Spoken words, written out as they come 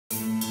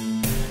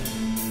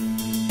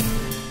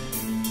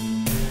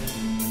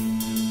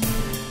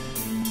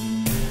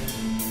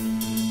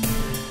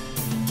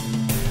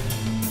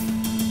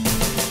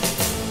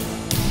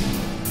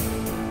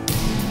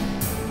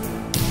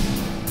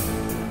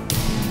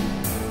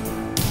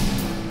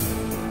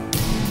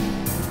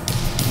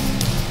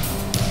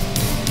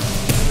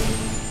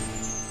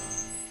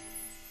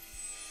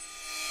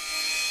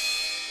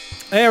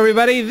Hey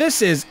everybody,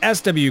 this is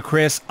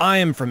SWChris. I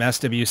am from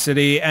SW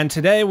City, and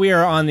today we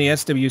are on the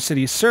SW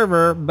City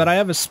server, but I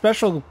have a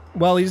special,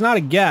 well, he's not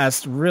a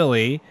guest,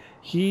 really.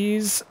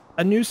 He's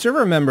a new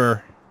server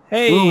member.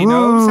 Hey,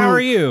 Nose, how are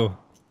you?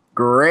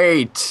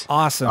 Great.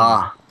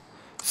 Awesome.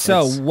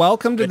 So,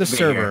 welcome to the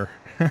server.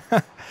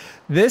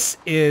 This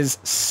is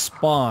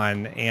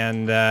Spawn,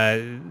 and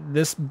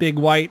this big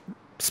white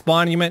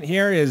monument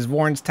here is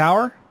Warren's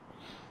Tower.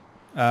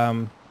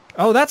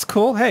 Oh, that's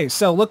cool. Hey,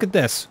 so look at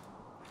this.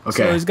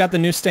 Okay. So he's got the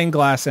new stained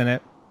glass in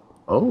it.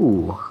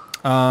 Oh.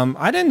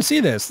 I didn't see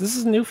this. This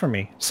is new for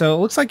me. So it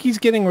looks like he's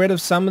getting rid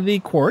of some of the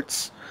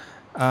quartz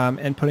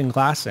and putting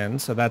glass in.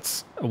 So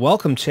that's a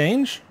welcome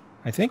change,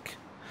 I think.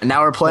 And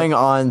now we're playing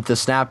on the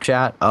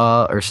Snapchat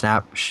or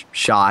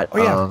snapshot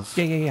of...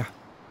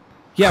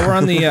 Yeah, we're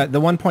on the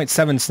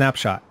 1.7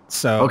 snapshot.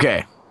 So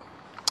okay.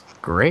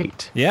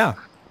 Great. Yeah.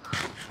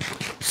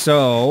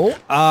 So,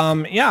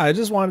 yeah, I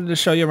just wanted to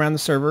show you around the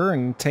server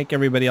and take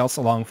everybody else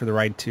along for the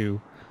ride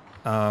too.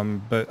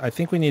 But I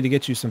think we need to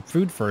get you some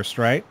food first,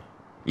 right?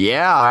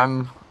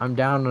 Yeah, I'm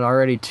down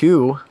already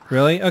too.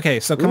 Really? Okay,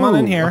 so come on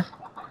in here.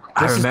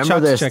 I remember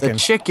this. Chicken. The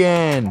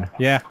chicken.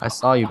 Yeah. I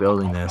saw you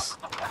building this.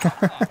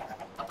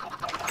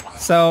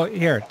 So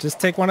here, just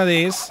take one of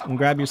these and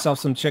grab yourself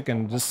some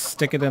chicken. Just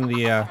stick it in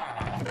the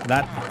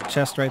that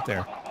chest right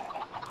there.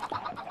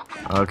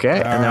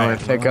 Okay, and then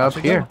we pick up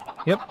here.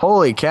 Yep.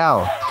 Holy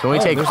cow! Can we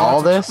take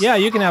all this? Yeah,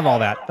 you can have all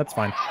that. That's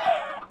fine.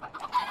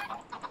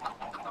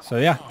 So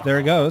yeah, there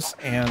it goes,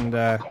 and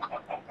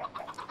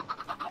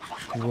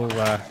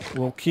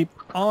we'll keep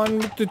on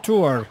with the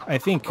tour, I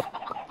think.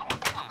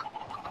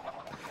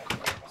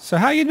 So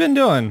how you been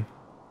doing?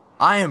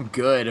 I am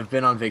good. I've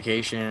been on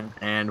vacation,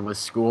 and with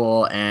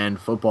school and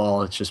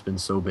football, it's just been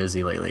so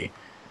busy lately.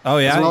 Oh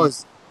yeah. As well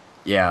as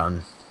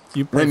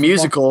you play the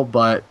musical,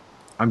 but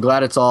I'm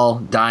glad it's all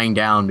dying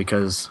down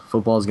because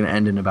football is going to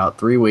end in about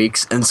 3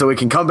 weeks, and so we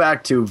can come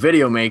back to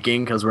video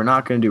making because we're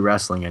not going to do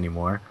wrestling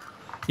anymore.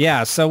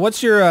 Yeah. So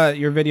what's your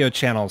video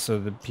channel so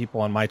the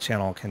people on my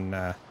channel can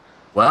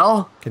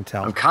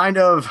tell? I'm kind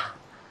of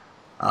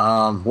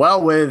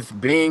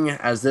with being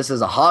as this is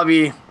a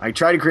hobby, I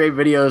try to create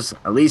videos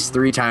at least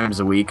 3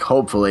 times a week.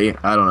 Hopefully,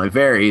 I don't know, it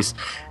varies,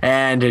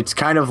 and it's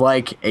kind of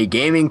like a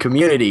gaming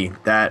community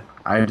that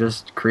I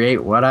just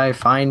create what I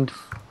find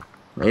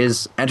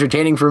is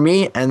entertaining for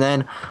me, and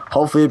then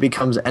hopefully it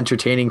becomes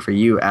entertaining for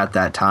you at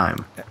that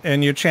time.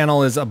 And your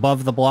channel is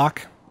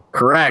AbovetheBlock?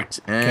 Correct.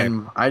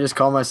 And okay. I just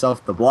call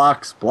myself the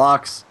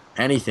blocks,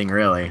 anything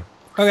really.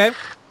 Okay.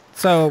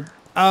 So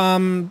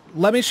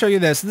let me show you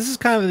this. This is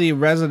kind of the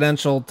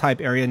residential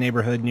type area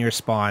neighborhood near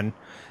Spawn.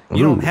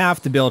 You don't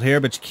have to build here,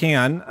 but you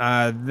can.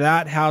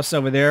 That house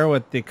over there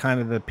with the kind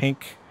of the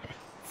pink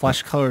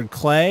flesh colored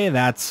clay,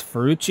 that's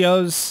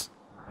Ferruccio's.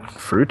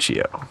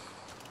 Ferruccio.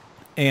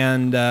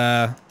 And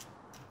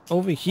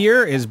over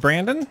here is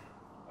Brandon.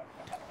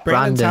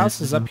 Brandon's house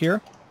is up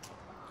here.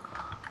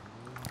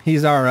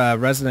 He's our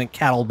resident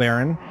cattle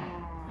baron.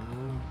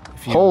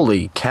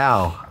 Holy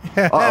cow.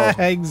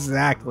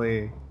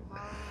 Exactly.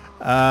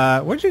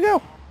 Where'd you go?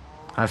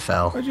 I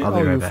fell. Where'd you, I'll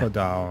be right you back. fell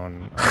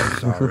down. I'm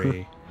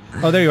sorry.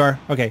 Oh, there you are.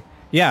 Okay.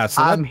 Yeah,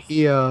 so I'm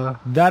here.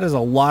 That is a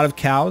lot of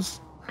cows.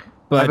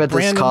 But I bet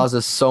Brandon, this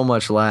causes so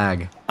much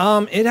lag.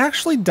 It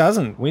actually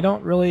doesn't. We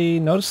don't really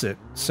notice it.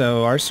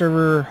 So our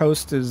server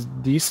host is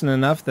decent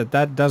enough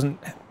that doesn't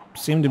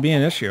seem to be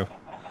an issue.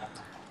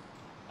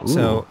 Ooh.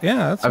 So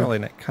yeah, that's really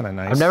kind of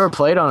nice. I've never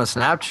played on a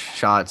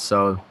snapshot,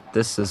 so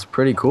this is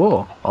pretty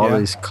cool. All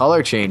these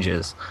color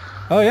changes.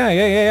 Oh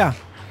yeah.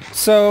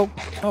 So,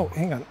 oh,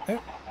 hang on.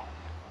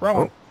 Wrong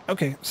one.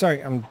 Okay,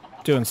 sorry, I'm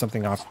doing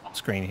something off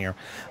screen here.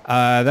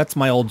 That's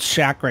my old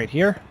shack right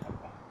here.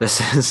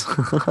 This is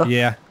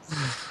yeah.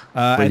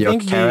 I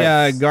think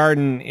the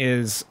garden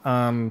is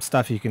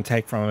stuff you can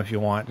take from if you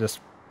want. Just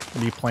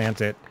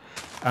replant it.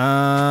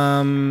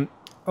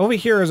 Over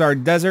here is our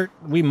desert.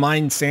 We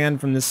mine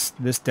sand from this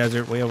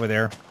desert way over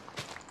there.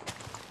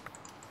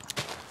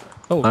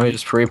 Oh, let me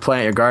just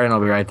replant your garden. I'll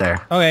be right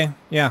there. Okay,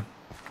 yeah.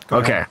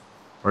 Okay, ahead.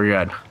 We're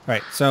good. All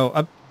right, so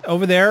up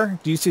over there,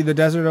 do you see the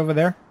desert over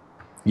there?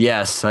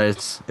 Yes,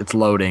 it's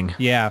loading.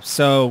 Yeah,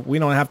 so we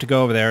don't have to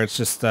go over there. It's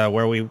just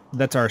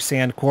that's our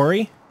sand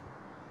quarry.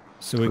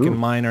 So we can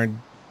mine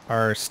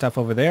our stuff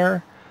over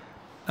there.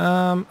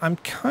 I'm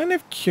kind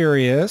of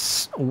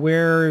curious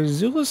where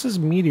Zulus's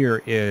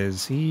meteor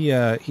is.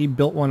 He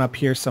built one up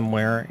here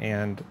somewhere,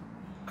 and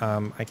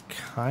I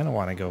kind of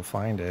want to go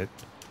find it.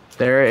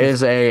 There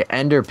is a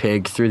ender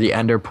pig through the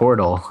ender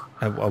portal.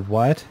 A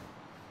what?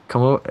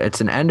 Come on,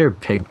 it's an ender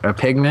pig, a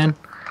pigman.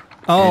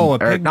 Oh, a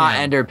pigman. Not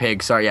ender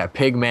pig. Sorry, yeah,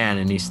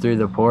 pigman, and he's through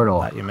the portal.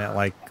 I thought you meant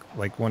like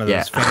one of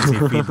those fancy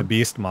Feed the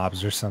Beast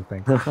mobs or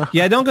something.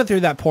 Yeah, don't go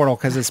through that portal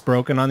because it's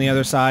broken on the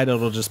other side.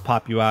 It'll just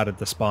pop you out at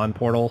the spawn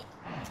portal,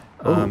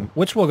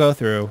 which we'll go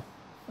through.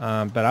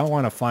 But I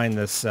want to find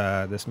this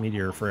this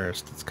meteor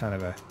first. It's kind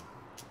of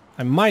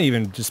I might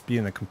even just be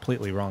in the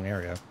completely wrong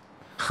area.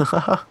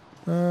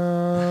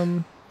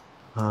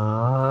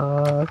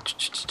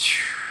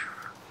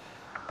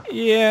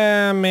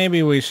 Yeah,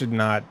 maybe we should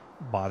not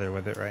bother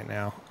with it right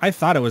now. I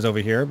thought it was over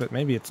here, but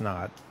maybe it's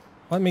not.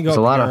 Let me go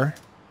There's up here.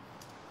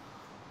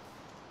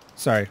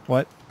 Sorry,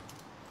 what?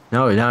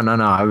 No.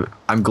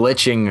 I'm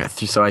glitching,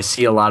 so I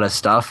see a lot of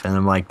stuff, and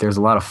I'm like, there's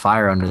a lot of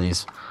fire under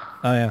these.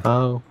 Oh, yeah.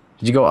 Oh.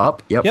 Did you go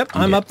up? Yep. Yep,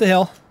 I'm up the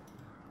hill.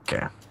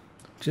 Okay.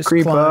 Just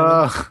Creeper.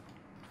 climbing.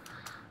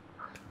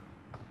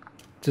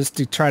 Just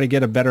to try to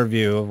get a better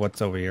view of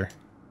what's over here.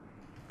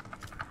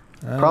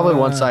 Probably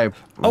once I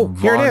Oh,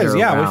 here it is.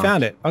 Yeah, around. we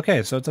found it.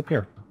 Okay, so it's up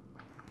here.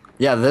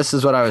 Yeah, this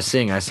is what I was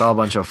seeing. I saw a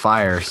bunch of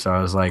fire, so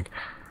I was like,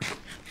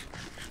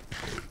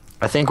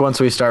 I think once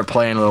we start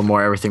playing a little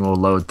more, everything will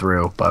load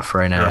through. But for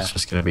right now, it's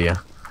just gonna be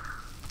a.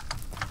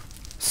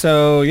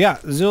 So yeah,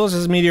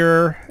 Zulus'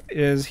 meteor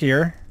is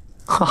here.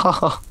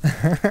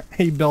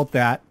 He built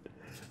that.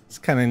 It's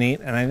kind of neat,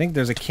 and I think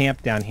there's a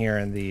camp down here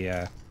in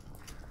the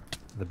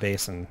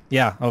basin.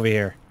 Yeah, over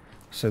here.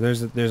 So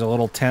there's a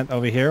little tent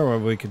over here where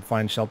we could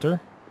find shelter.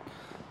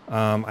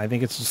 I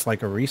think it's just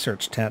like a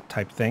research tent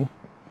type thing.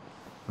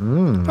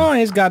 Oh,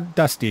 he's got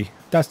Dusty.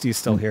 Dusty's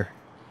still here.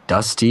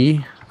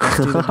 Dusty?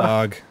 Dusty the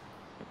dog.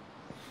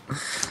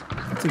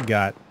 What's he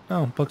got?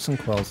 Oh, books and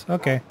quills.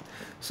 Okay.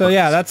 So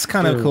yeah, that's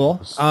kind of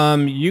cool.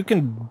 You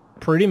can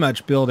pretty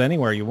much build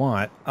anywhere you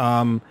want.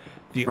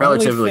 The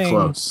Relatively only thing,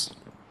 close.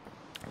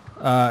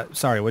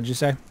 Sorry, what'd you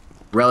say?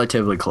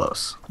 Relatively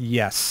close.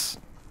 Yes.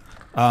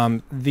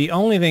 The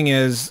only thing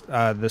is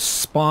the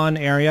spawn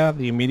area,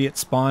 the immediate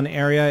spawn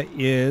area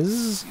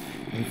is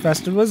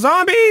infested with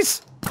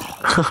zombies.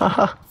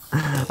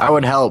 I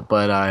would help,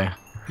 but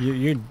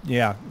You're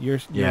Yeah.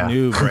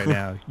 noob right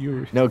now.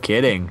 You're no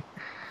kidding.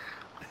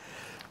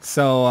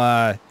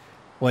 so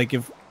like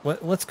if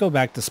let's go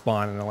back to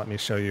spawn and let me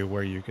show you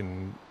where you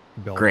can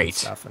build and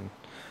stuff.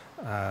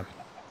 And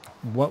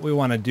what we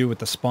want to do with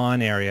the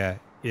spawn area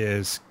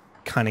is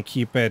kind of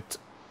keep it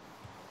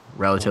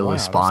Relatively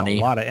spawny. There's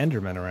a lot of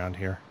Endermen around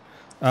here.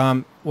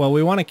 Well,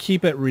 we want to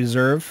keep it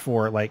reserved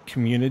for like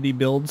community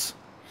builds.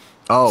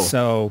 Oh.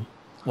 So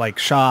like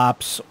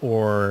shops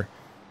or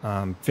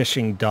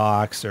fishing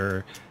docks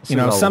or This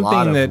is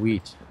something that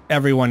wheat.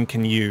 everyone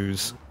can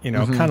use. Kind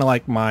of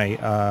like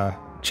my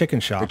chicken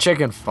shop. The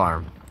chicken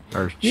farm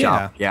or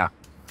shop. Yeah.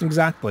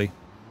 Exactly.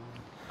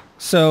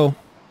 So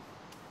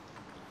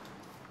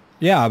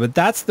yeah, but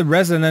that's the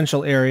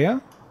residential area.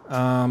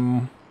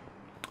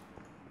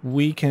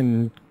 We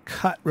can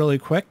cut really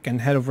quick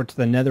and head over to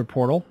the Nether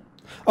portal.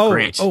 Oh,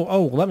 Great.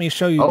 Let me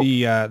show you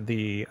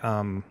the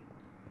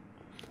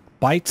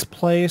Bytes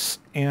place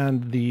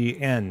and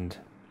the end.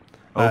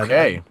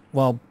 Okay.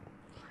 Well,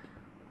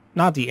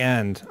 not the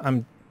end.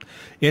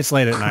 It's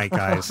late at night,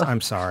 guys.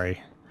 I'm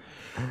sorry.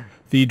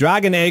 The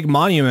Dragon Egg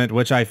Monument,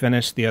 which I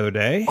finished the other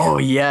day. Oh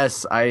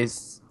yes, I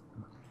was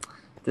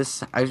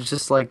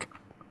just like,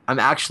 I'm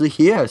actually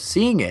here,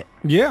 seeing it.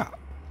 Yeah.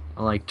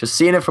 I'm like just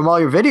seeing it from all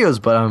your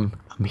videos, but I'm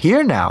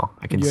here now.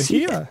 I can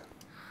see it.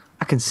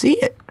 I can see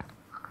it.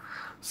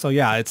 So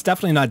yeah, it's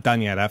definitely not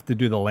done yet. I have to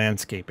do the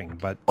landscaping,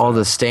 but all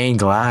the stained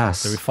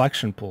glass. The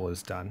reflection pool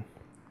is done.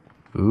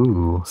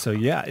 Ooh. So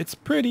yeah, it's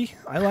pretty.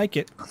 I like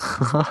it.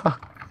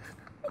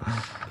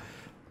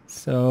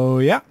 So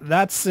yeah,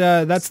 that's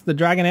the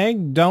dragon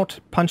egg. Don't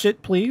punch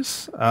it,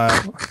 please.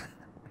 That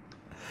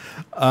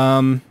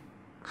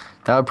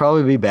would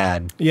probably be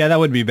bad. Yeah, that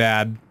would be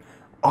bad.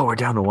 Oh, we're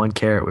down to 1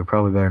 carrot. We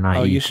probably better not eat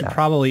that. Oh, you should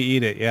probably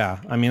eat it, yeah.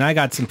 I mean, I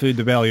got some food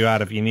to bail you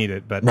out if you need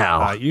it, but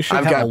no, you should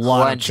I've have got a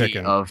lot plenty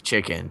of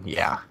chicken.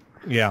 Yeah.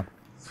 Yeah.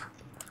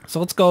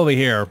 So let's go over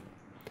here.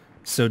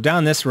 So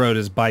down this road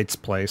is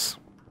Bytes' place.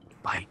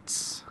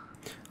 Bytes.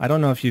 I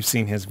don't know if you've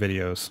seen his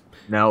videos.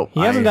 No.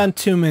 He hasn't done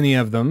too many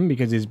of them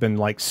because he's been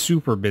like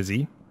super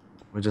busy.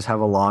 We just have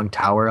a long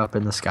tower up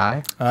in the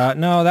sky?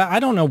 No,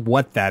 I don't know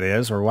what that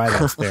is or why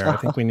that's there. I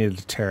think we needed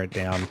to tear it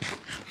down.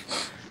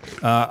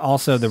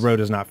 Also, the road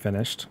is not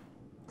finished.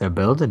 They're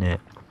building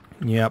it.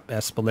 Yep,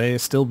 Espelay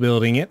is still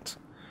building it.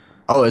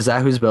 Oh, is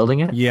that who's building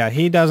it? Yeah,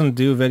 he doesn't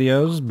do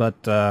videos,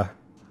 but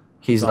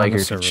he's like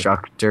your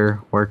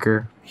constructor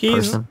worker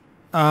person?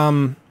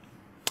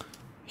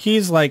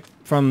 He's like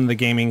from the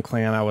gaming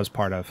clan I was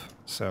part of.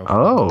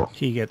 So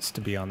he gets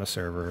to be on the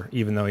server,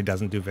 even though he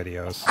doesn't do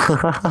videos.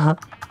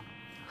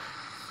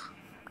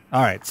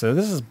 All right, so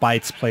this is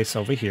Bytes' place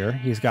over here.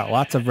 He's got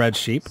lots of red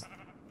sheep.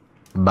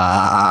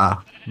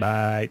 Bah.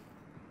 Bye.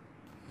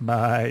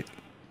 Bye.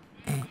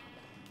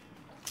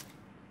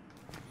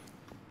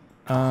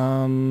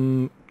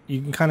 You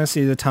can kind of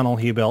see the tunnel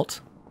he built.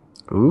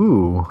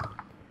 Ooh.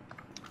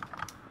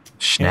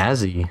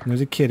 Snazzy. Yep.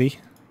 There's a kitty.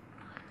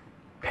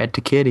 Pet to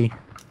kitty.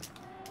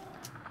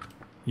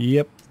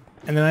 Yep.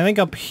 And then I think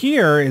up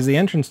here is the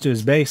entrance to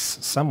his base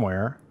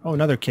somewhere. Oh,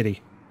 another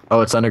kitty.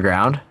 Oh, it's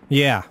underground?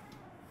 Yeah.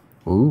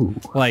 Ooh.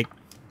 Like,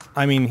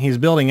 I mean, he's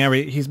building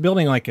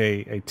like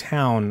a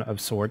town of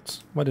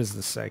sorts. What does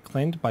this say?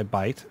 Claimed by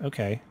Byte.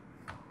 Okay.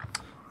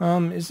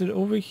 Is it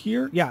over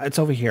here? Yeah, it's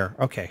over here.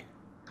 Okay.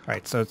 All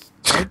right, so it's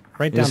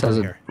right down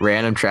through here.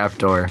 Random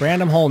trapdoor.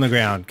 Random hole in the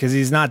ground because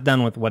he's not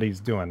done with what he's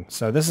doing.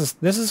 So this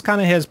is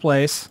kind of his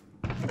place.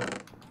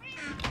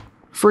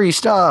 Free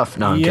stuff.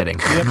 No, I'm kidding.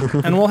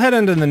 Yep. And we'll head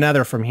into the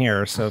nether from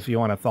here, so if you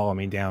want to follow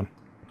me down.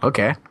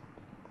 Okay.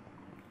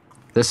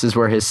 This is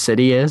where his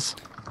city is?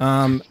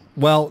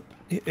 Well,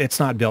 it's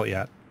not built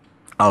yet.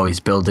 Oh, he's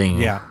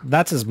building. Yeah,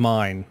 that's his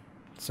mine.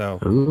 So,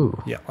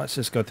 ooh. Yeah, let's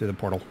just go through the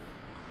portal.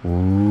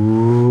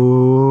 Ooh.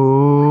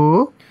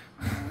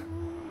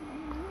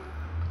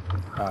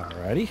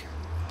 Alrighty.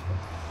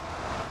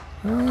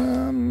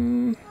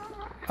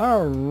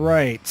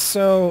 Alright,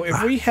 so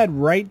if we head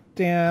right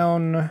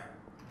down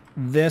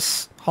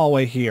this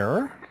hallway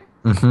here,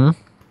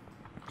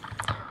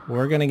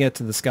 we're going to get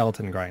to the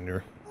skeleton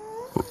grinder.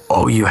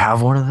 Oh, you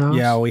have one of those?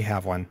 Yeah, we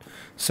have one.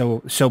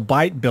 So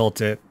Byte built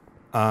it.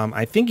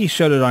 I think he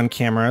showed it on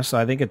camera, so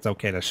I think it's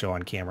okay to show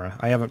on camera.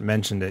 I haven't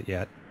mentioned it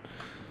yet.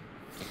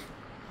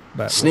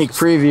 But sneak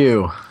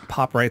preview.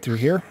 Pop right through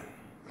here.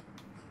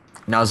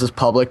 Now is this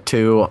public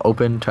to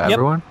open to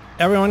everyone?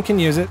 Everyone can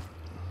use it.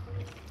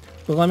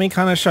 But let me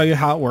kind of show you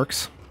how it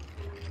works.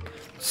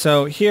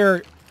 So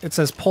here it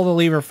says pull the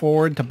lever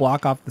forward to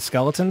block off the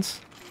skeletons.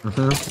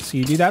 So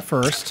you do that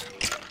first.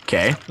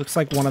 Okay. Looks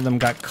like one of them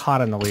got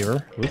caught in the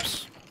lever.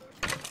 Oops.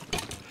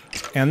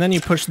 And then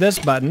you push this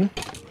button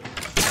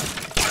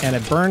and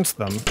it burns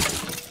them.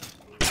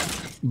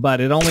 But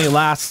it only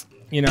lasts,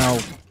 you know,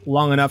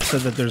 long enough so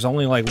that there's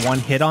only like one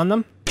hit on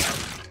them.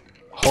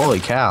 Holy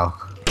cow.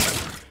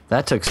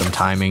 That took some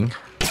timing.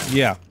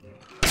 Yeah.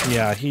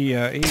 Yeah, he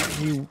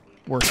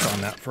worked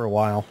on that for a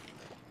while.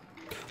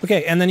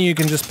 Okay, and then you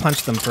can just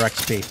punch them for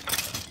XP.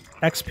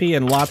 XP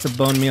and lots of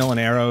bone meal and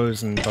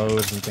arrows and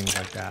bows and things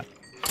like that.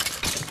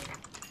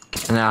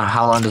 Now,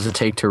 how long does it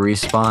take to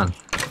respawn?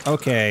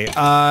 Okay,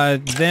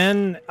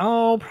 then,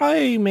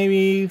 probably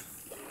maybe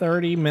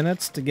 30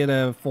 minutes to get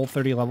a full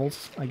 30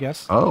 levels, I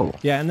guess. Oh.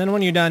 Yeah, and then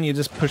when you're done, you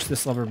just push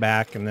this lever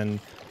back, and then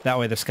that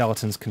way the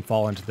skeletons can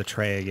fall into the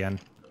tray again.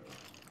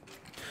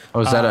 Oh,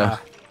 is that a...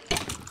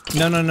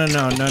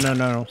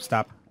 No,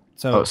 stop.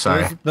 So oh,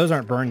 sorry. Those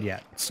aren't burned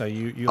yet, so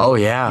you oh,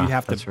 yeah, you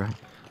have to, that's right.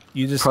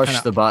 You just push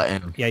the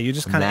button. Yeah, you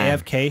just kind of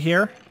AFK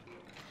here,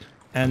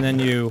 and then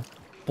you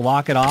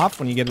block it off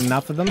when you get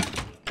enough of them,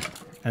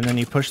 and then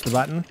you push the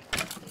button.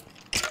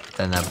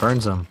 Then that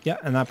burns them. Yeah,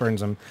 and that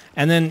burns them.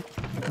 And then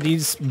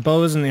these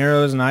bows and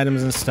arrows and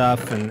items and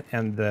stuff, and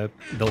the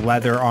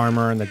leather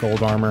armor and the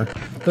gold armor,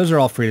 those are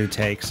all free to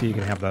take, so you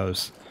can have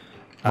those.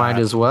 Might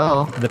as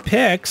well. The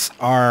picks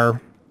are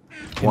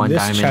in one this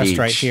diamond chest each.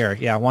 right here.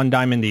 Yeah, 1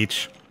 diamond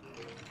each.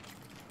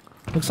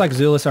 Looks like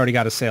Zulus already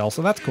got a sale,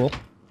 so that's cool.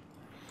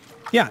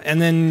 Yeah, and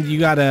then you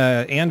got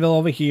a anvil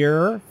over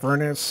here,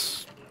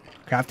 furnace,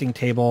 crafting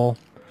table,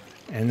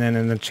 and then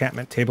an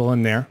enchantment table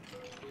in there.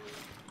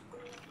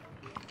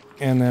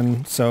 And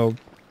then, so,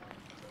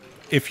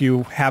 if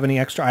you have any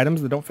extra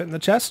items that don't fit in the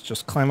chest,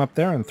 just climb up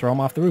there and throw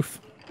them off the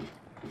roof.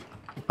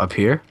 Up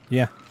here?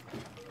 Yeah.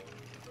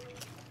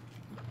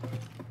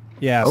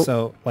 Yeah,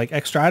 so, like,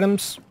 extra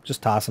items,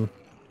 just toss them.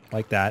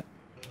 Like that.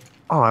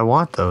 Oh, I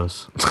want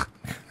those.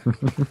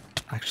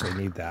 I actually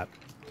need that.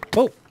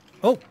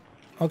 Oh!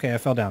 Okay, I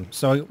fell down.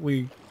 So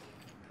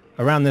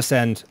around this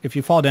end, if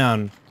you fall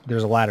down,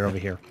 there's a ladder over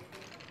here.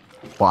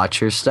 Watch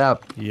your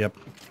step. Yep.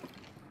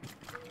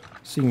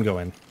 So you can go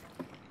in.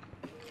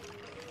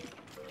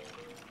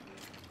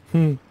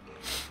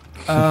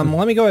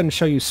 Let me go ahead and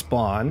show you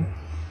spawn.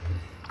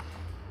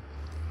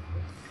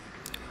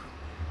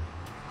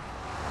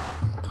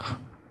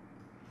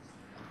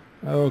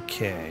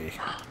 Okay.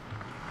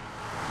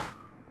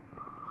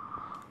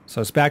 So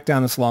it's back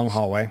down this long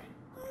hallway.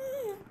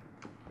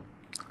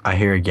 I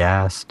hear a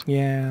ghast.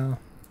 Yeah.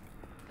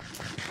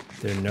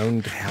 They're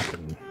known to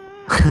happen.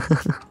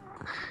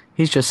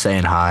 He's just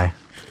saying hi.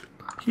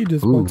 He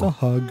just wants a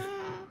hug.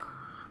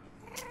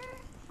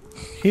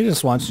 He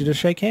just wants you to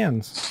shake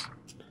hands.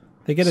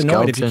 They get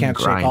annoyed if you can't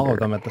shake all of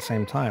them at the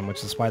same time,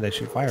 which is why they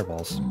shoot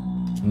fireballs.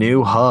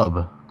 New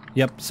hub.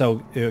 Yep,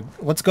 so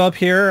let's go up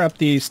here, up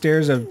the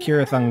stairs of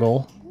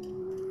Kirathungal.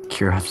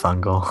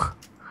 Kirathungal.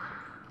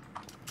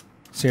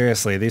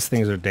 Seriously, these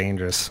things are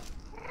dangerous.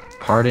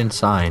 Pardon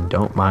sign,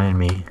 don't mind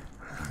me.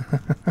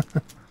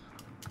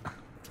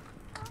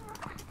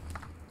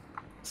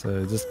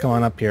 So just come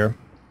on up here.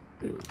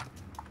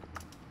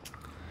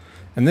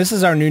 And this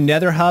is our new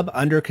nether hub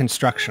under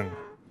construction.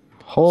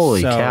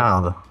 Holy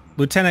cow.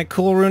 Lieutenant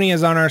Cool Rooney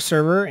is on our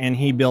server, and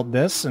he built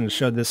this and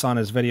showed this on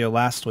his video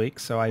last week,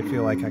 so I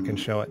feel like I can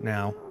show it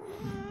now.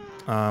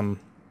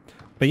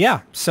 But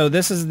yeah, so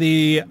this is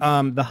the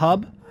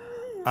hub.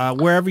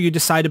 Wherever you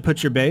decide to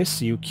put your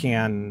base, you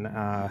can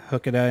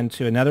hook it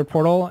into a nether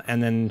portal,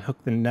 and then hook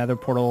the nether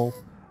portal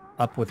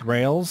up with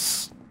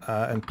rails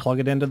and plug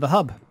it into the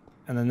hub.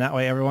 And then that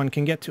way everyone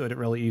can get to it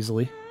really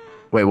easily.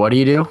 Wait, what do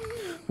you do?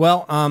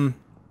 Well,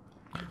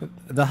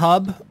 the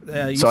hub...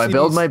 so I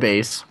build my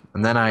base,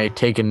 and then I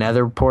take a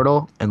nether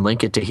portal and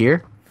link it to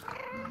here?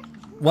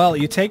 Well,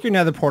 you take your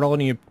nether portal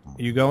and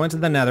you go into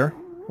the nether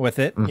with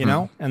it, you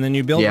know, and then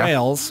you build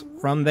rails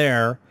from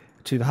there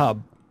to the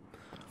hub.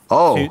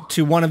 Oh.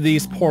 To one of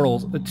these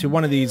portals, to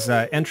one of these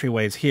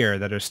entryways here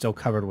that are still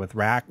covered with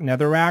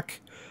nether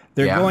rack.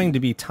 They're going to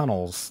be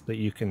tunnels that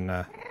you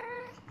can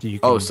that you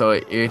can Oh, so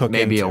it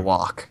may be a into.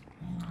 walk.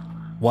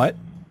 What?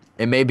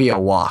 It may be a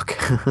walk.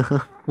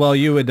 Well,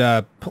 you would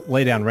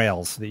lay down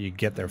rails so that you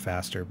get there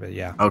faster, but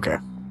yeah. Okay.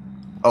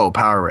 Oh,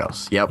 power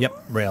rails. Yep.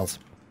 Yep, rails.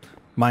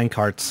 Mine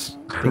carts,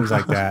 things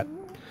like that.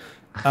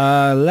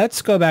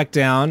 Let's go back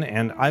down,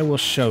 and I will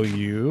show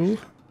you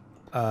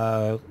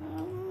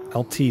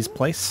LT's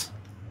place.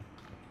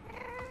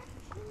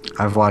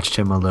 I've watched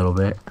him a little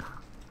bit.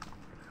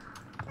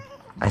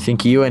 I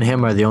think you and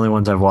him are the only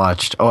ones I've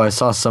watched. Oh, I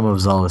saw some of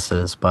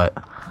Zulus's, but...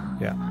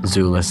 Yeah.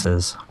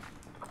 Zulus's.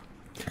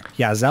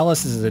 Yeah,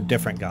 Zealous is a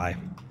different guy.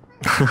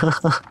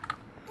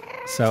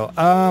 So,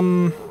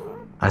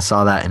 I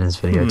saw that in his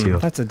video, too.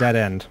 that's a dead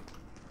end.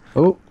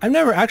 Oh. I've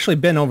never actually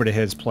been over to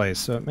his place,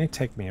 so it may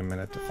take me a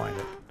minute to find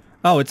it.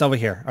 Oh, it's over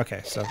here.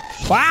 Okay, so...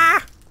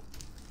 Ah!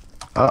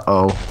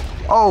 Uh-oh.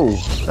 Oh,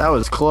 that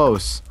was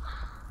close.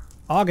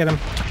 I'll get him.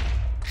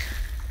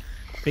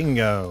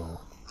 Bingo.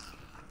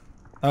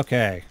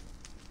 Okay.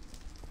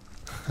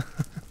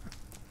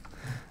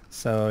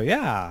 So,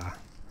 yeah.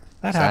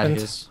 That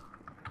happened.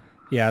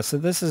 Yeah, so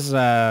this is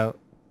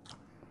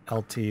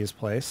LT's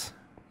place.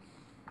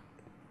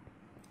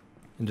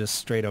 And just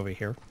straight over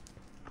here.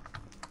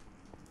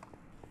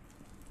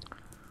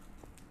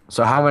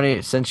 So how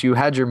many, since you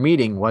had your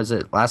meeting, was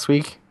it last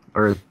week?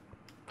 Or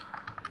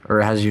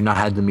has you not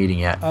had the meeting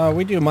yet?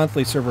 We do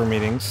monthly server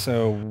meetings,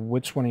 so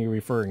which one are you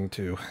referring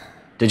to?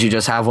 Did you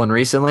just have one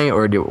recently,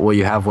 or will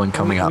you have one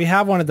coming up? We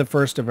have one at the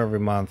first of every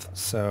month,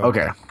 so...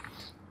 Okay.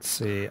 Let's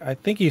see. I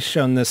think he's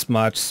shown this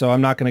much, so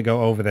I'm not going to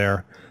go over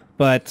there.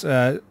 But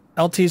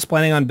LT's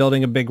planning on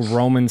building a big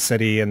Roman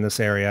city in this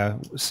area,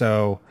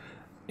 so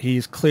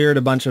he's cleared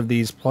a bunch of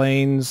these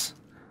plains.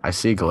 I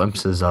see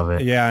glimpses of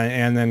it. Yeah,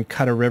 and then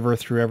cut a river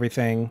through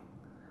everything.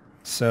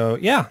 So,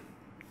 yeah.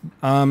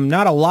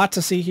 Not a lot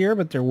to see here,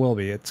 but there will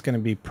be. It's going to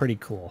be pretty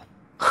cool.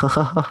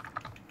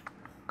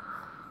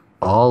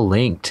 All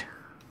linked.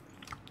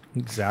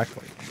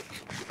 Exactly.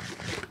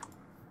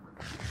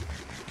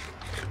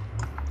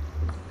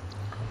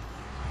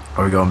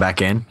 Are we going back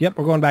in? Yep,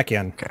 we're going back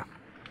in. Okay.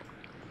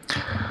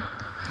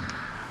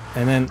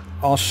 And then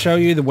I'll show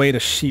you the way to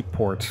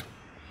Sheepport.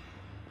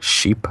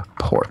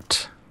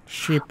 Sheepport.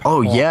 Sheepport.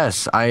 Oh,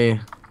 yes.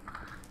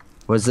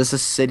 Was this a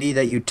city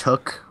that you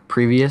took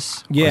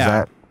previous?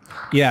 Yeah.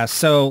 Yeah,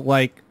 so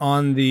like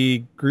on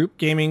the group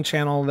gaming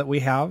channel that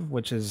we have,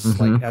 which is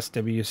like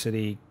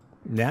SWChris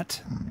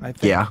Net, I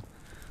think. Yeah.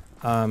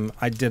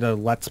 I did a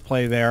Let's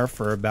Play there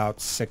for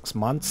about 6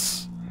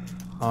 months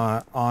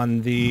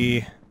on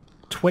the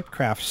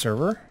Twitcraft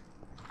server.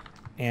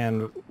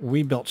 And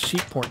we built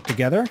Sheepport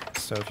together.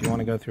 So if you want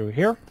to go through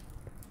here.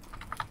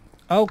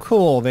 Oh,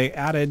 cool. They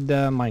added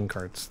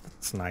minecarts.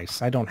 That's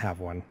nice. I don't have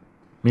one.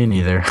 Me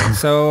neither.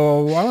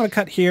 So I'm going to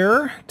cut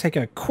here, take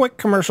a quick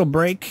commercial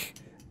break,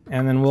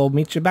 and then we'll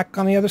meet you back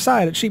on the other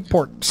side at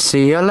Sheepport.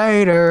 See you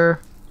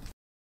later.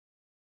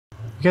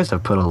 You guys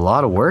have put a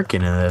lot of work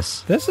into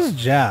this. This is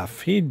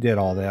Jeff. He did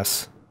all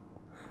this.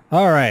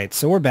 All right,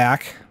 so we're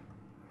back.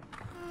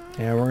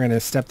 And we're going to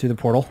step through the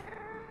portal.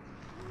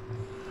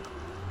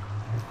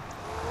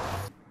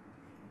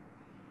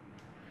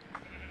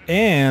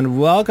 And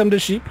welcome to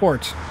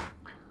Sheepport.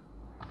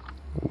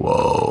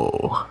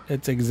 Whoa.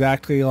 It's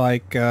exactly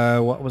like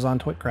what was on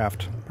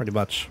Twitcraft, pretty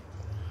much.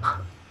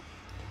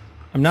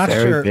 I'm not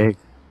sure. Very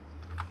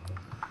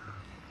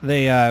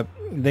big.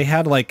 They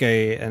had like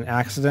an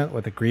accident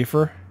with a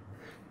griefer.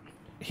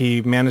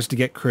 He managed to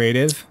get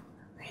creative.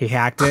 He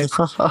hacked it,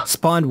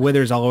 spawned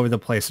withers all over the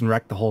place, and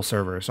wrecked the whole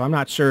server. So I'm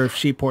not sure if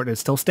Sheepport is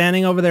still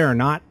standing over there or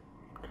not.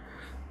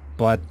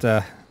 But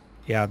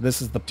yeah,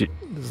 this is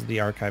the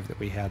archive that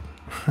we had.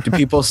 Do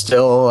people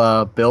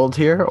still build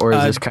here, or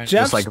is this kind of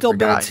Jeff just like still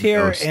builds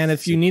here, ghost? and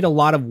if you need a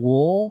lot of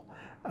wool,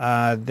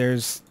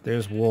 there's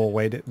wool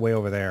way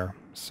over there.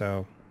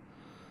 So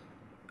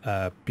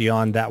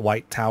beyond that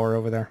white tower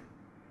over there.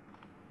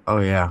 Oh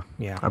yeah.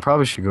 Yeah. I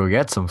probably should go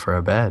get some for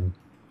a bed.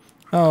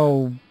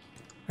 Oh,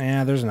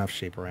 yeah. There's enough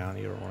sheep around.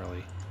 You don't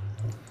really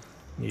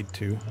need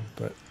to,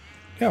 but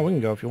yeah, we can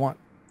go if you want.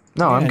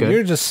 No, I'm good.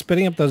 You're just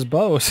spitting up those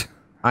bows.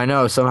 I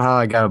know. Somehow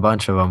I got a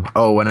bunch of them.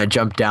 Oh, when I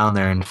jumped down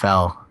there and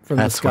fell. From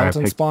the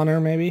skeleton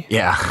spawner, maybe?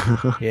 Yeah.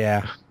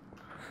 Yeah.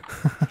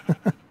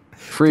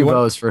 Free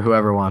bows for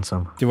whoever wants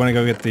them. Do you want to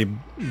go get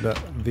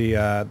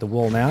the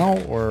wool now,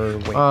 or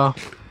wait?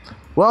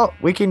 Well,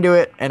 we can do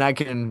it, and I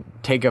can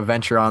take a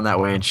venture on that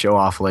way and show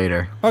off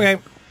later. Okay.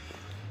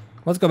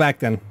 Let's go back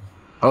then.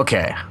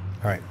 Okay.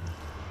 All right.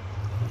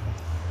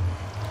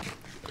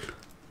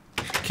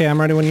 Okay, I'm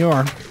ready when you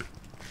are.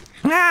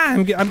 Ah,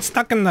 I'm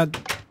stuck in the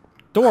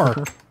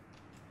door.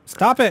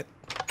 Stop it.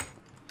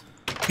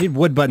 Need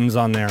wood buttons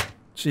on there.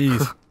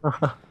 Jeez.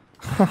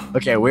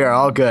 Okay, we are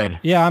all good.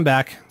 Yeah, I'm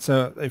back.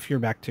 So if you're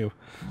back too.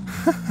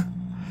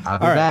 I'll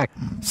be back.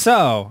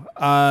 So,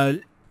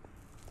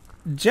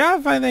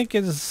 Jeff, I think,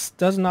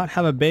 does not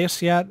have a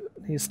base yet.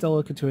 He's still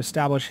looking to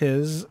establish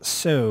his.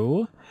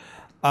 So,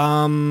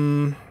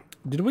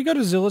 did we go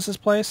to Zulus's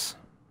place?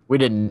 We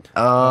didn't.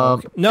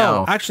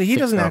 No, actually, he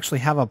doesn't No. actually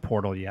have a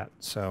portal yet.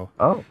 So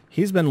Oh,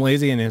 he's been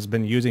lazy and has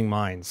been using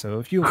mine. So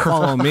if you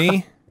follow me,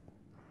 you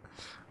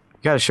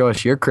gotta show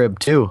us your crib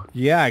too.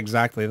 yeah,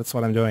 exactly. That's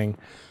what I'm doing.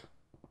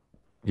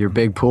 Your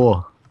big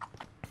pool.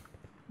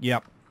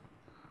 Yep.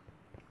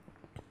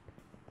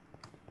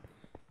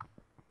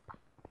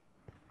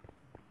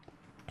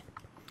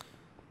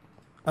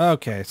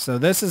 Okay, so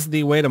this is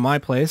the way to my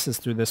place, is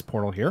through this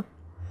portal here.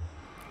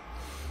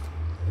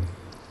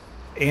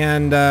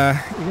 And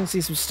you can see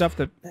some stuff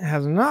that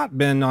has not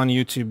been on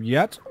YouTube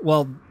yet.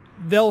 Well,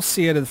 they'll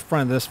see it at the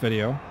front of this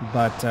video,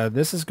 but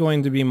this is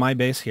going to be my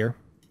base here.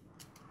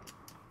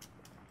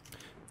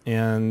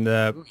 And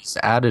He's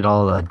added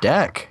all the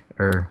deck,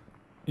 or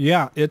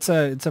yeah, it's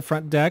a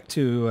front deck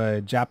to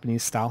a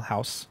Japanese style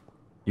house.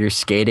 your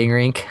skating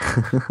rink.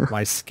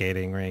 My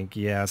skating rink,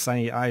 yes.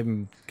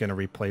 I'm gonna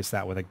replace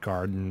that with a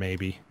garden,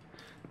 maybe.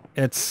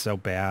 It's so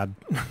bad.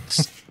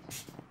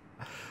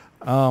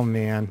 Oh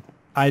man,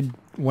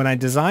 when I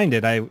designed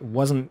it, I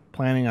wasn't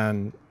planning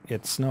on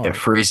it snowing. Yeah,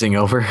 freezing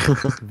over.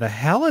 The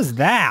hell is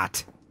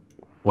that?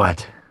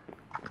 What?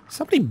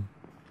 Somebody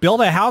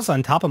built a house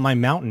on top of my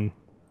mountain.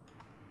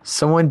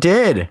 Someone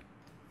did.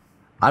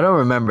 I don't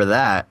remember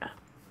that.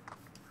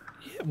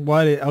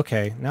 What?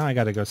 Okay, now I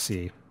gotta go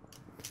see.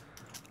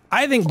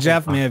 I think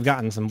Jeff may have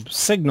gotten some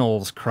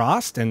signals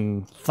crossed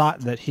and thought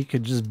that he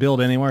could just build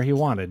anywhere he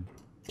wanted.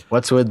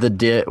 What's with the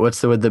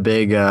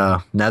big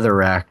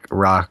netherrack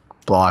rock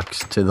blocks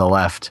to the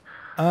left?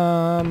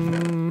 Or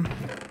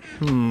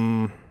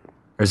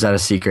is that a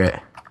secret?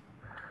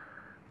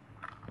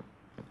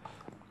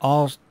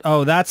 Oh,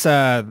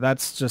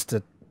 that's just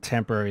a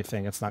temporary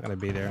thing. It's not going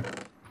to be there.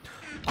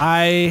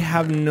 I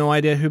have no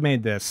idea who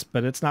made this,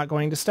 but it's not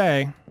going to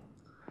stay.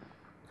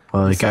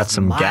 Well, they This got is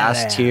some my gas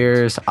land.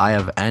 tiers. Eye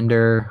of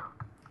Ender.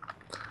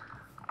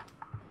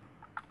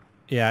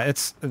 Yeah,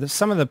 it's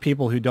some of the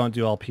people who don't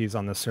do LPs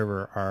on the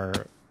server are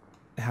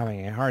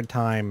having a hard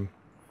time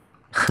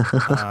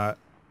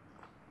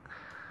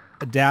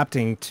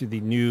adapting to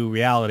the new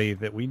reality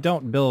that we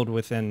don't build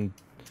within,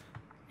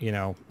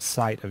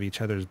 sight of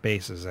each other's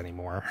bases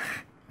anymore.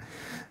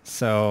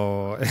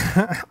 So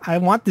I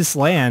want this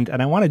land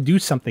and I want to do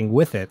something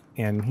with it,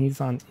 and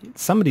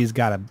somebody's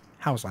got a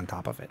house on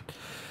top of it.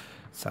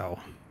 So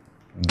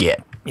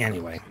Get.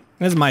 anyway,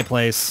 this is my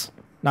place.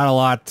 Not a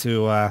lot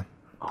to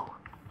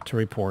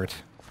report.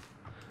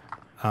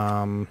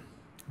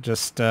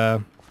 Just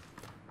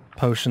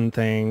potion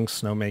things,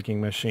 snow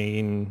making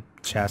machine,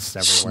 chests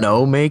everywhere.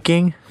 Snow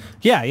making?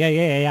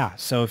 Yeah.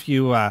 So if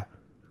you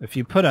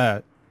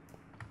put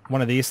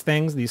one of these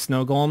things, these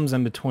snow golems,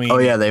 in between. Oh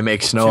yeah, they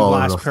make snow two all over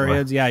blast the floor.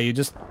 periods. Yeah, you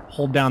just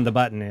hold down the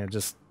button and it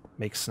just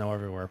makes snow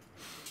everywhere.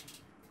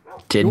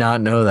 Did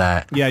not know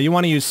that. Yeah, you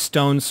want to use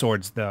stone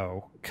swords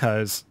though,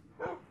 because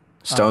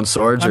Stone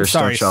swords or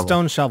stone shovel?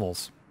 stone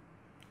shovels.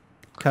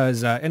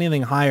 Because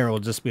anything higher will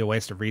just be a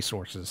waste of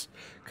resources.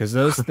 Because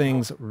those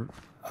things,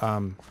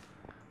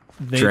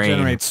 they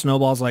generate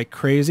snowballs like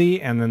crazy,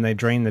 and then they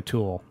drain the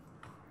tool.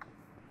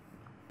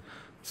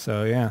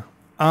 So yeah,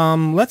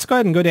 let's go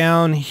ahead and go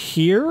down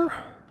here,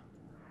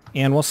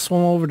 and we'll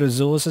swim over to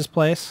Zulus's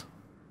place.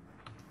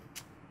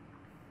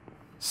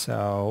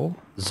 So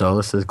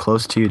Zolus is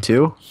close to you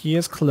too? he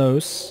is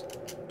close.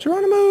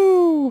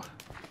 Geronimo!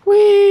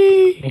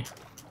 Whee!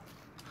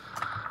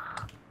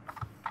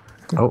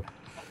 Oh.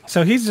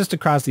 So he's just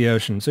across the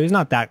ocean, so he's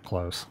not that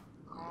close.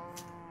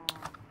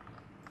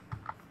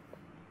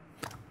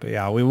 But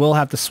yeah, we will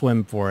have to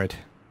swim for it.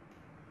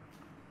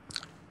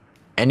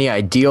 Any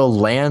ideal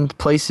land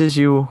places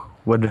you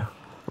would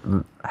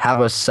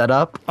have us set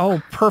up?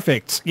 Oh,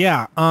 perfect.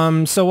 Yeah.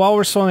 So while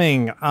we're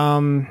swimming,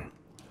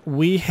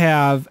 we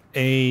have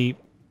a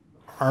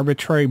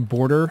arbitrary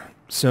border,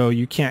 so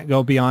you can't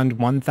go beyond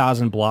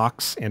 1,000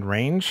 blocks in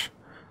range.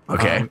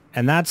 Okay.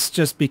 And that's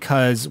just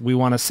because we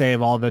want to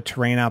save all the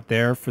terrain out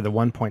there for the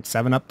 1.7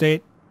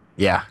 update.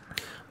 Yeah.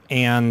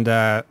 And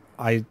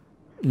I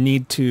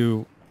need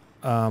to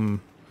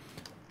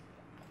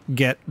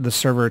get the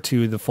server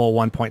to the full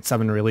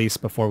 1.7 release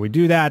before we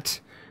do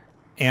that.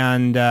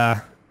 And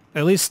at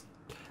least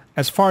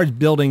as far as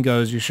building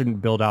goes, you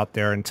shouldn't build out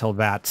there until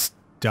that's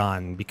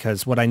done,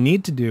 because what I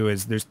need to do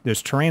is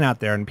there's terrain out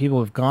there and people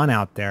have gone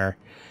out there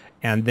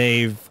and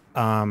they've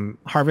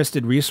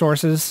harvested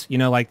resources,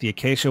 like the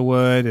acacia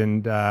wood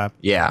and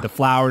the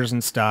flowers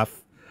and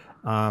stuff.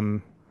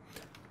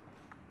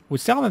 We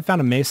still haven't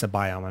found a mesa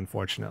biome,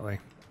 unfortunately.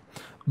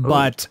 Ooh.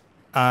 But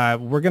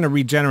we're going to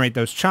regenerate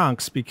those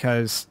chunks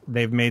because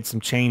they've made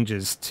some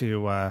changes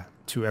to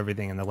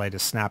everything in the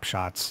latest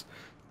snapshots,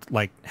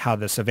 like how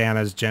the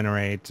savannas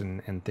generate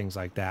and things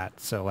like that.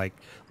 So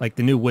like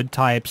the new wood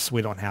types,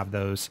 we don't have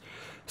those.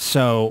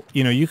 So,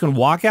 you can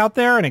walk out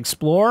there and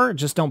explore,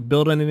 just don't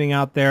build anything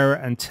out there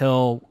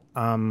until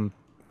I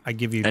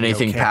give you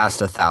anything okay.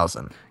 past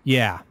 1,000.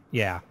 Yeah.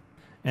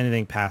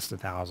 Anything past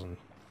 1,000.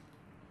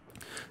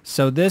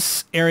 So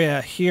this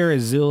area here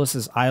is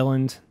Zulus's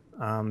island.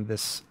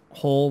 This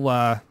whole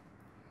what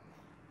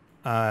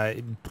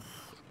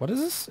is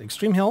this?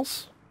 Extreme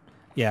Hills?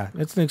 Yeah,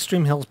 it's an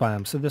extreme hills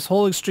biome. So this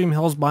whole extreme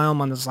hills biome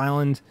on this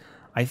island,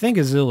 I think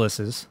is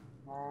Zulys's.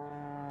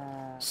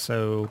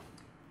 So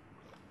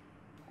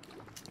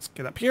let's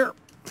get up here.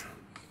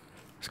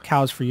 There's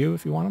cows for you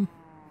if you want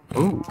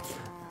them. Ooh.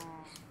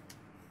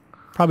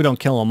 Probably don't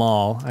kill them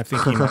all. I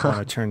think you might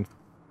want to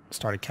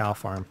start a cow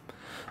farm.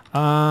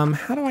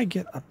 How do I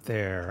get up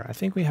there? I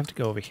think we have to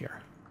go over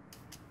here.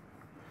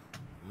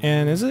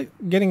 And is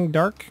it getting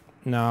dark?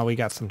 No, we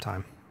got some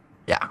time.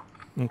 Yeah.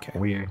 Okay.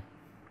 Weird.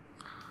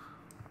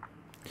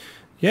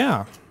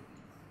 Yeah.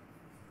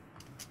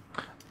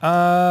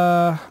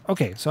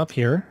 Okay, so up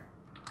here,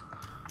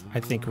 I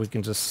think we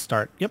can just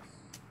start. Yep.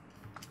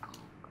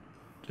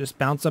 Just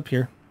bounce up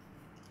here.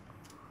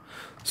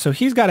 So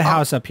he's got a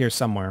house up here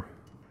somewhere.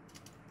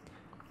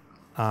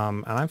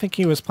 And I think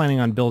he was planning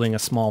on building a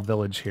small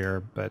village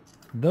here, but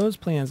those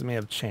plans may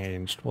have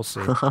changed. We'll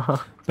see.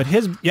 But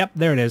yep,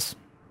 there it is.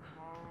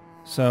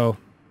 So,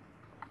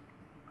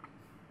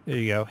 there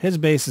you go. His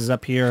base is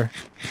up here.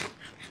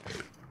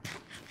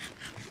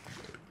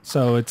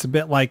 So it's a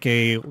bit like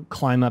a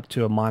climb up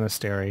to a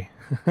monastery,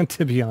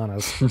 to be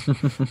honest.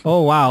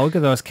 Oh, wow. Look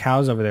at those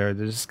cows over there.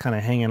 They're just kind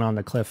of hanging on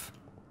the cliff.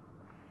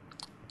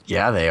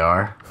 Yeah, they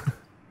are.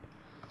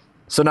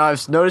 So now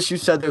I've noticed you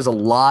said there's a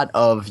lot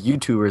of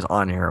YouTubers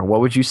on here. What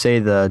would you say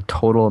the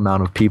total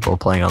amount of people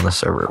playing on the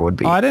server would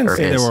be? Oh, I didn't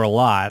say there were a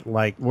lot.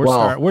 Like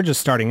we're just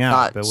starting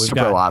out, but we've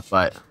got a lot,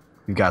 but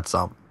we've got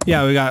some.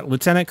 Yeah, we got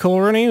Lieutenant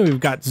Coolrooney, we've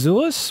got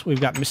Zulys,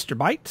 we've got Mr.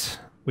 Bite,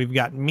 we've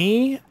got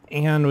me,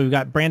 and we've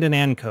got Brandon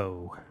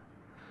Anco.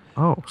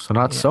 Oh, so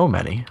not so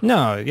many.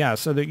 No, yeah.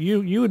 So that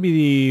you would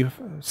be the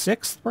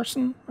 6th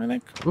person, I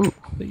think. Ooh.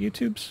 That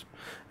YouTubes,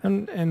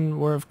 and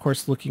we're of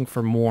course looking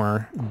for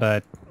more,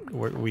 but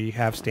we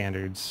have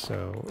standards,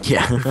 so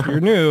yeah. If you're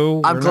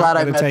new, I'm glad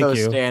I met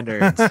those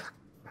standards.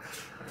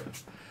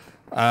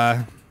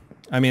 I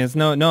mean, it's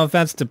no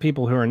offense to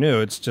people who are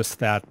new. It's just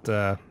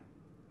that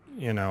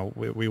you know,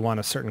 we want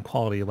a certain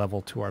quality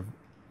level to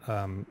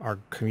our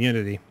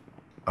community.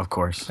 Of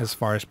course. As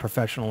far as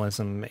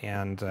professionalism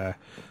and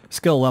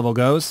skill level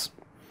goes.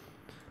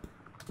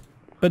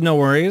 But no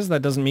worries,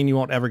 that doesn't mean you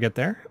won't ever get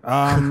there.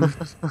 Kind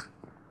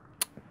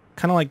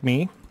of like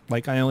me.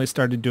 Like, I only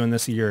started doing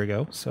this a year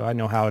ago, so I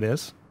know how it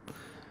is.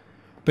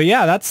 But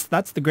yeah, that's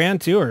the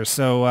grand tour.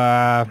 So,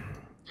 are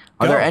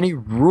there any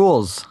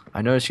rules?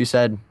 I noticed you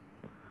said...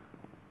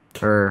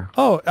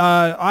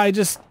 I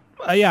just...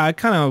 yeah, I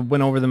kind of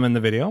went over them in the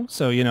video.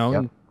 So, you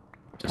know,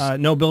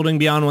 no building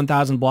beyond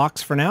 1,000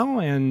 blocks for now,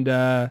 and...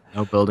 no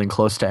building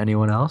close to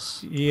anyone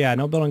else? Yeah,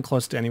 no building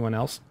close to anyone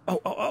else.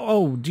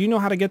 Oh, do you know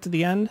how to get to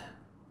the end?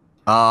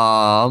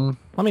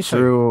 Let me show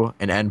you.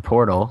 An end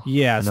portal.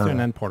 Yeah, it's through an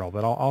end portal,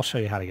 but I'll show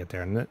you how to get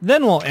there, and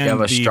then we'll end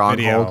the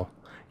video.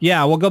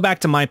 Yeah, we'll go back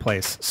to my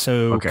place.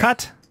 So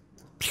cut.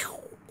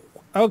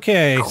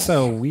 Okay,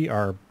 so we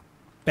are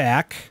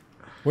back.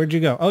 Where'd you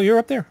go? Oh, you're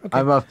up there. Okay.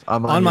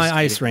 I'm on my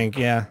ice rink.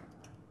 Yeah.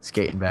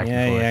 Skating back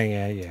and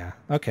forth. Yeah.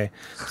 Okay,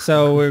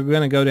 so we're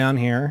gonna go down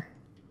here.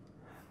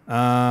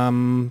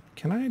 Can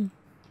I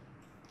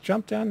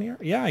jump down here?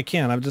 Yeah, I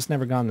can. I've just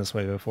never gone this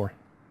way before.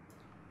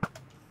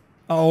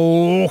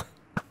 Oh.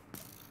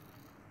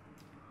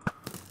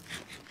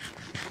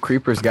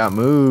 Creeper's got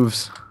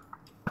moves.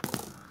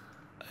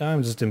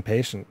 I'm just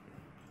impatient.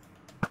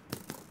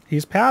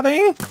 He's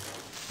pouting.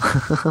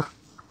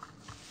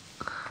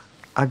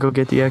 I go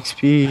get the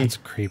XP. That's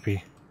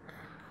creepy.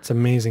 It's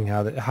amazing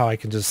how I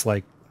can just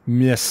like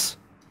miss.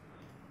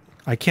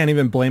 I can't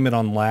even blame it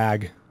on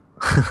lag.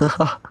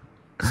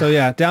 So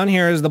yeah, down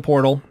here is the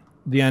portal,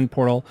 the end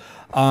portal.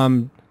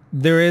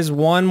 There is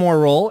one more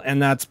rule,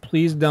 and that's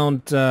please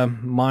don't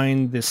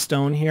mine this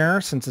stone here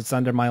since it's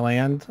under my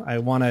land. I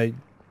want to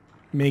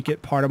make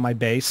it part of my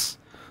base.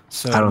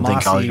 So I don't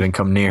think I'll even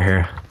come near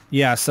here.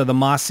 Yeah, so the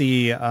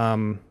mossy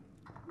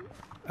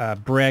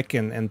brick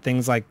and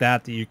things like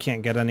that you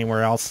can't get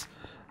anywhere else.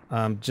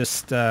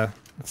 Let's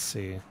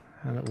see.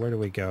 Where do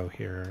we go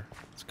here?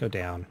 Let's go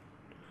down.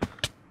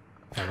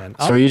 And then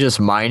up. So are you just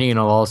mining and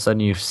all of a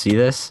sudden you see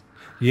this?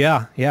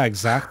 Yeah,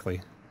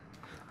 exactly.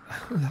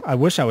 I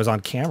wish I was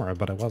on camera,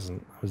 but I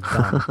wasn't. I was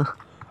dumb.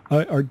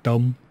 Are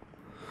dumb.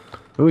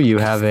 Ooh, you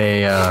have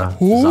a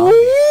zombie.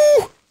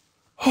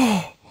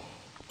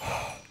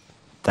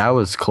 That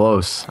was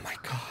close. Oh my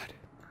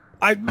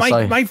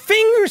god. My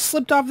finger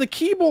slipped off the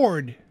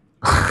keyboard.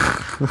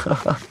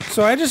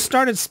 So I just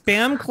started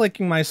spam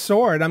clicking my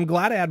sword. I'm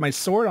glad I had my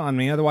sword on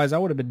me, otherwise I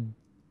would have been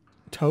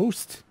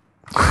toast.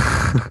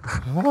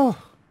 Oh.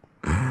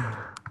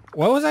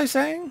 What was I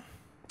saying?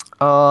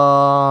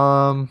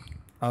 Oh,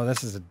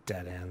 this is a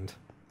dead end.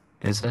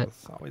 Is it?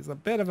 It's always a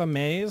bit of a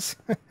maze.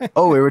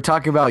 Oh, we were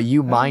talking about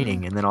you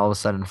mining and then all of a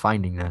sudden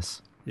finding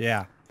this.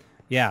 Yeah.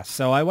 Yeah,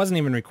 so I wasn't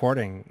even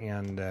recording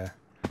and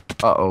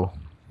uh-oh.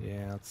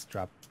 Yeah, let's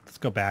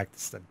go back.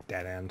 This is a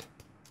dead end.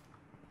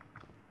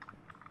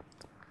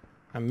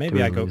 Maybe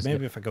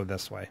if I go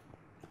this way.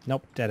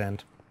 Nope, dead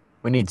end.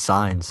 We need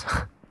signs.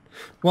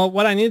 Well,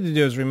 what I need to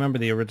do is remember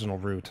the original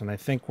route, and I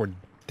think we're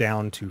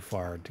down too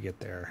far to get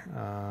there.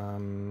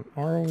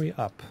 Or are we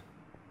up?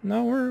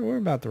 No, we're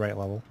about the right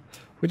level.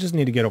 We just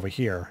need to get over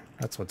here.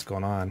 That's what's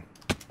going on.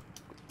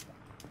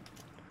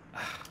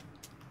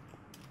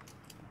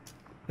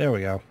 There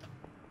we go.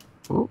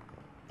 Ooh.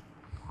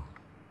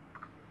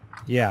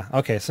 Yeah,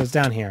 okay, so it's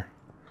down here.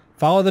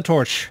 Follow the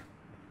torch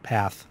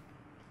path.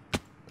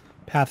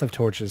 Path of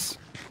torches.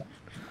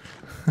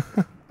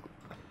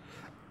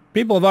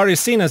 People have already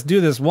seen us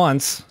do this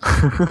once.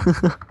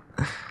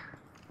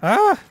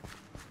 Ah!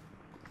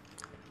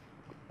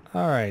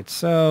 Alright,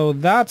 so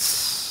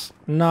that's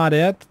not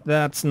it.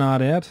 That's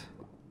not it.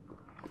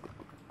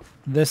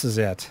 This is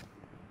it.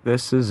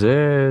 This is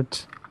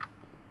it.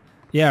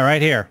 Yeah,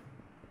 right here.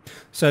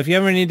 So if you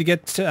ever need to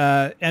get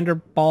to, ender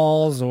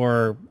balls,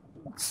 or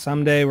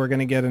someday we're going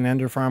to get an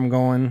ender farm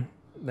going,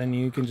 then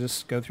you can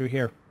just go through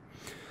here.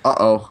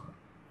 Uh-oh.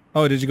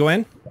 Oh, did you go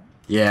in?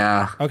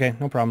 Yeah. Okay,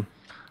 no problem.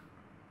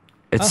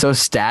 It's so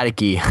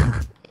staticky.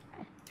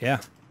 Yeah.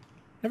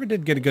 Never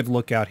did get a good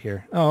look out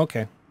here. Oh,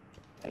 okay.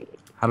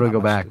 How do we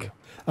go back?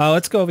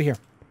 Let's go over here.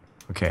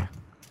 Okay.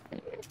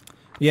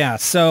 Yeah,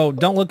 so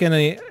don't look at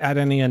any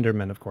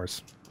Endermen, of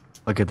course.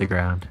 Look at the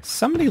ground.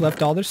 Somebody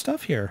left all their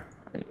stuff here.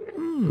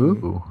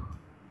 Ooh. You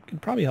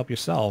could probably help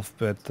yourself,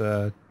 but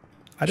I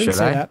didn't Should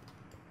say I? that.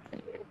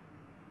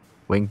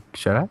 Wink,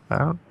 should I?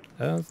 I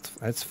don't.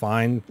 That's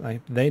fine.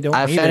 They don't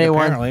If need it,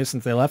 anyone- apparently,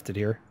 since they left it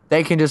here.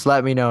 They can just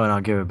let me know and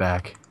I'll give it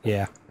back.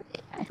 Yeah.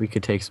 We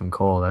could take some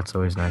coal. That's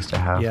always nice to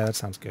have. Yeah, that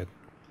sounds good.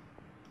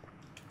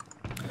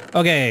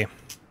 Okay.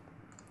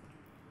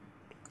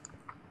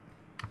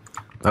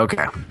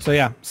 Okay. So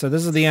yeah, so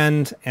this is the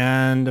end,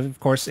 and of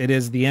course it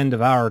is the end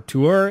of our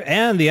tour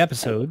and the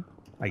episode,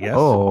 I guess.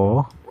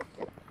 Oh.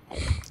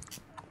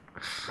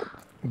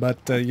 But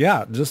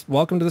yeah, just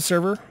welcome to the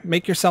server.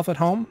 Make yourself at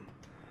home.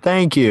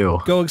 Thank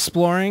you. Go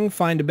exploring,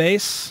 find a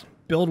base,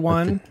 build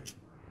one.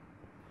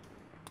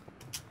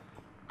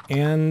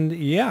 And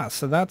yeah,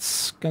 so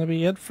that's going to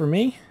be it for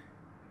me.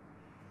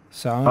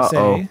 So I'm going to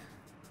say...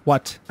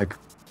 What? Like,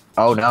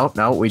 oh,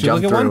 no. We Did you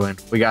look jumped at through one?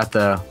 and we got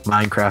the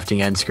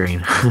Minecrafting end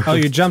screen. Oh,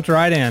 you jumped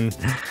right in.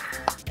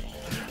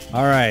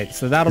 All right,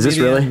 so that'll Is be this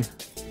the really? end.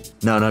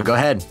 No, go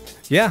ahead.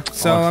 Yeah,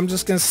 so I'm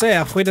just going to say,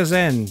 auf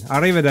Wiedersehen,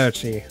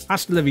 arrivederci,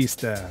 hasta la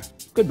vista,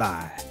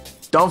 goodbye.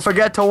 Don't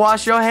forget to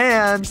wash your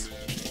hands.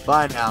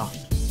 Bye now.